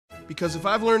Because if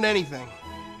I've learned anything,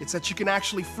 it's that you can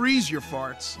actually freeze your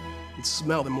farts and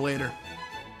smell them later.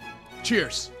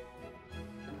 Cheers.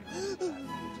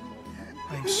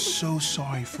 I'm so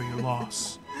sorry for your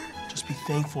loss. Just be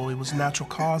thankful it was natural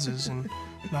causes and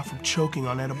not from choking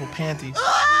on edible panties.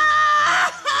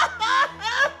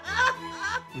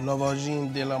 La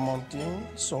vagine de la montagne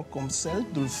sont comme celle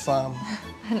d'une femme.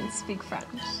 I don't speak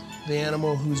French. The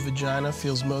animal whose vagina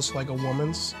feels most like a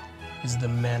woman's is the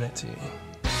manatee.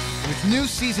 With new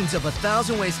seasons of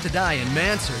 1,000 Ways to Die and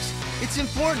Manswers, it's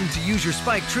important to use your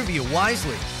Spike trivia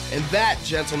wisely. And that,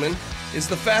 gentlemen, is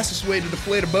the fastest way to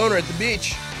deflate a boner at the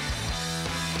beach.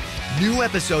 New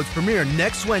episodes premiere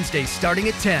next Wednesday starting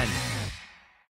at 10.